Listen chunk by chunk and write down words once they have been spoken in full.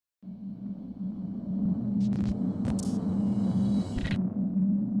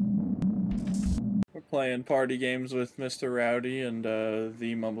We're playing party games with Mr. Rowdy and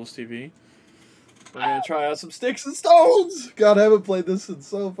the Mumbles TV. We're gonna try out some sticks and stones! God, I haven't played this in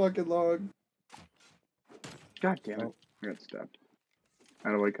so fucking long. God damn it. I got stabbed.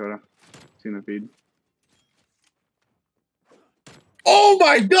 Out of the way, Coda. Seen the feed. Oh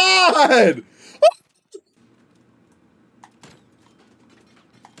my god!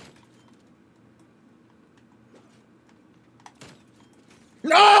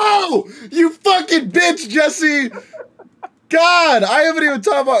 No! You fucking bitch, Jesse! God, I haven't even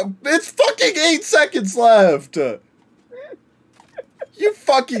talked about. It's fucking 8 seconds left! You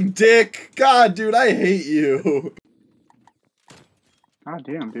fucking dick! God, dude, I hate you. God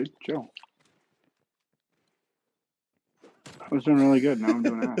damn, dude. Chill. I was doing really good. Now I'm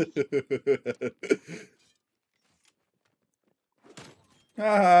doing ass.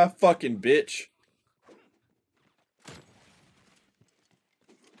 Ah, fucking bitch.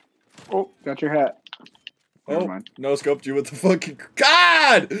 Oh, got your hat. Never Oh, mind. no scoped you with the fucking.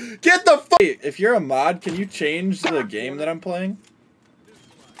 God! Get the fuck. If you're a mod, can you change the game that I'm playing?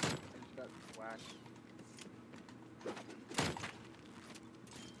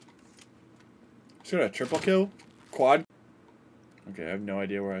 Should I triple kill? Quad? Okay, I have no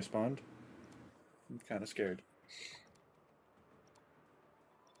idea where I spawned. I'm kind of scared.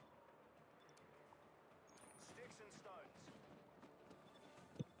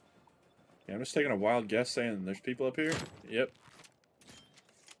 Yeah, I'm just taking a wild guess saying there's people up here. Yep.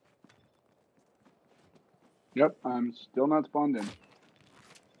 Yep, I'm still not spawned in.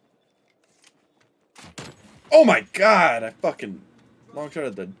 Oh my god! I fucking long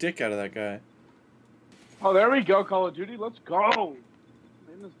shot the dick out of that guy. Oh, there we go, Call of Duty. Let's go.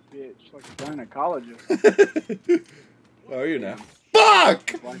 In this bitch, like a gynecologist. How are you now?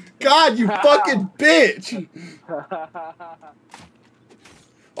 Fuck! God, you fucking bitch!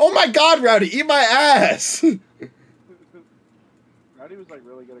 Oh my god, Rowdy, eat my ass! Rowdy was like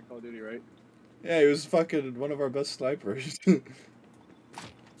really good at Call of Duty, right? Yeah, he was fucking one of our best snipers.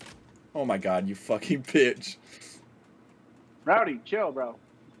 Oh my god, you fucking bitch. Rowdy, chill, bro.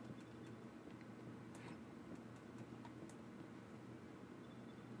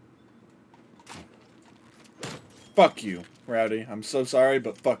 Fuck you, Rowdy. I'm so sorry,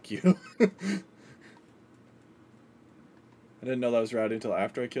 but fuck you. I didn't know that was Rowdy until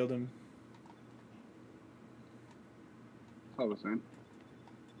after I killed him. That's all I was saying.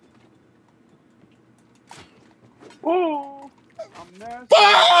 Oh! I'm nasty.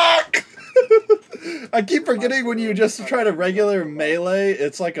 Fuck! I keep forgetting when you just try to regular melee,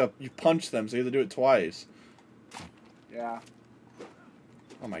 it's like you punch them, so you have to do it twice. Yeah.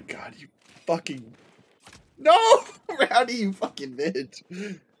 Oh my god, you fucking... No! Rowdy, you fucking bitch.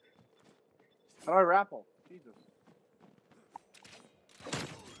 How do I rappel? Jesus.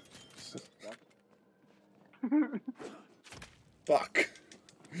 Fuck.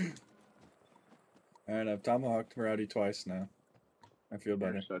 Alright, I've tomahawked Rowdy twice now. I feel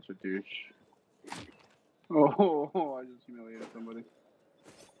better. You're such a douche. Oh, I just humiliated somebody.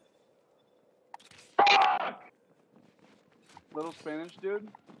 Fuck! Little Spanish dude,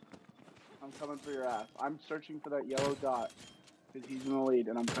 I'm coming for your ass. I'm searching for that yellow dot because he's in the lead,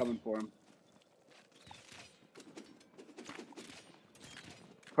 and I'm coming for him.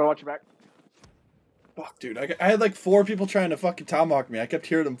 Bro, watch your back. Fuck, dude. I had like 4 people trying to fucking tomahawk me. I kept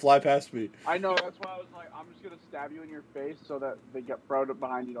hearing them fly past me. I know, that's why I was like, I'm just gonna stab you in your face so that they get thrown up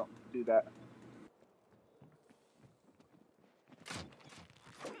behind you. Don't do that.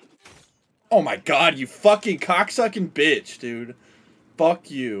 Oh my god, you fucking cocksucking bitch, dude. Fuck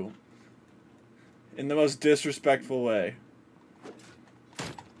you. In the most disrespectful way.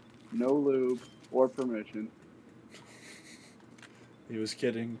 No lube or permission. He was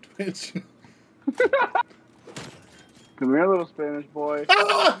kidding, Twitch. Come here, little Spanish boy.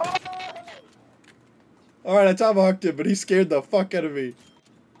 Ah! Alright, I tomahawked him, but he scared the fuck out of me.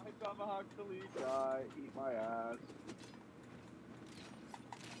 I tomahawked the lead guy. Eat my ass.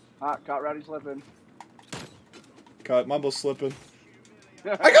 Ah, caught Rowdy slipping. Caught Mumble slipping.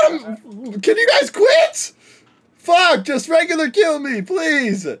 I got him! Can you guys quit? Fuck, just regular kill me,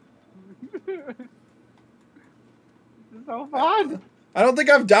 please! This is so fun! I don't think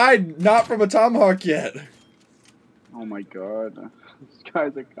I've died not from a tomahawk yet. Oh my god. This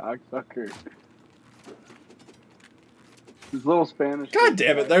guy's a cocksucker. This little Spanish... God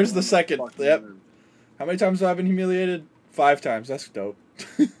damn it, there's the second. Yep. How many times have I been humiliated? 5 times, that's dope.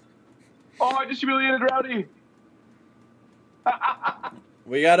 Oh, I just humiliated Rowdy!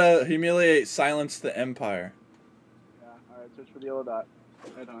 We gotta humiliate, silence the Empire. Yeah, alright, search for the yellow dot.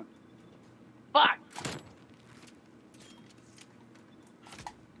 Head hunt. Fuck!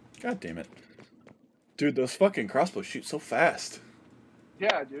 God damn it. Dude, those fucking crossbows shoot so fast.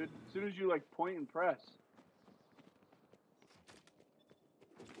 Yeah, dude. As soon as you, like, point and press.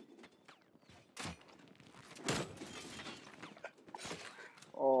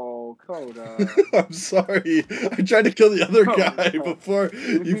 Oh, Coda. I'm sorry. I tried to kill the other guy before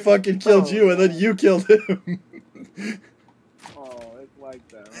he fucking killed you, and then you killed him. Oh, it's like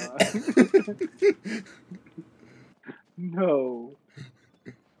that, huh? No.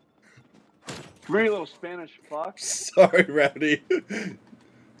 Come here, you little Spanish fuck. Sorry, Rowdy.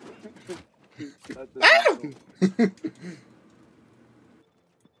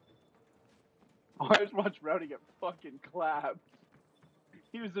 Oh, I just watched Rowdy get fucking clapped.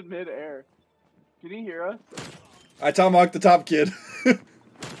 He was in midair. Can he hear us? I tomahawked the top kid.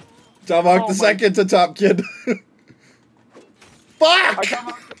 Tomahawked the second to top kid. Fuck! I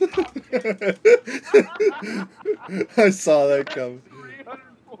tomahawked the top kid. I saw that come. 300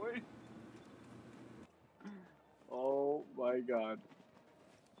 points. Oh my god.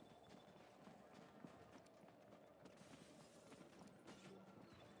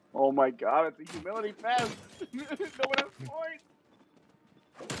 Oh my god, it's a humility fest! No one has points!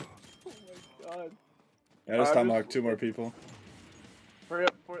 Oh my god. I just tomahawked 2 more people. Hurry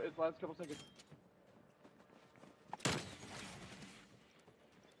up for its last couple seconds.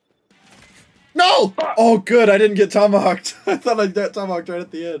 No! Oh, good, I didn't get tomahawked. I thought I got tomahawked right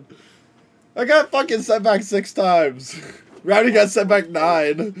at the end. I got fucking sent back 6 times. Rowdy got sent back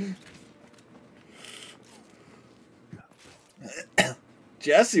 9.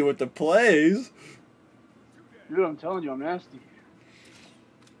 Jesse with the plays. Dude, I'm telling you, I'm nasty.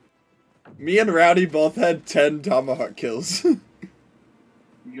 Me and Rowdy both had 10 tomahawk kills. You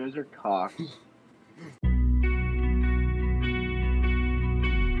guys are cocks.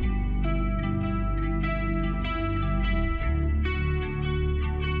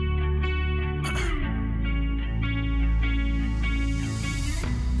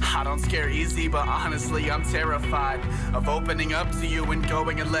 I don't scare easy, but honestly, I'm terrified of opening up to you and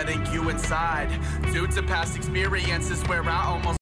going and letting you inside. Due to past experiences where I almost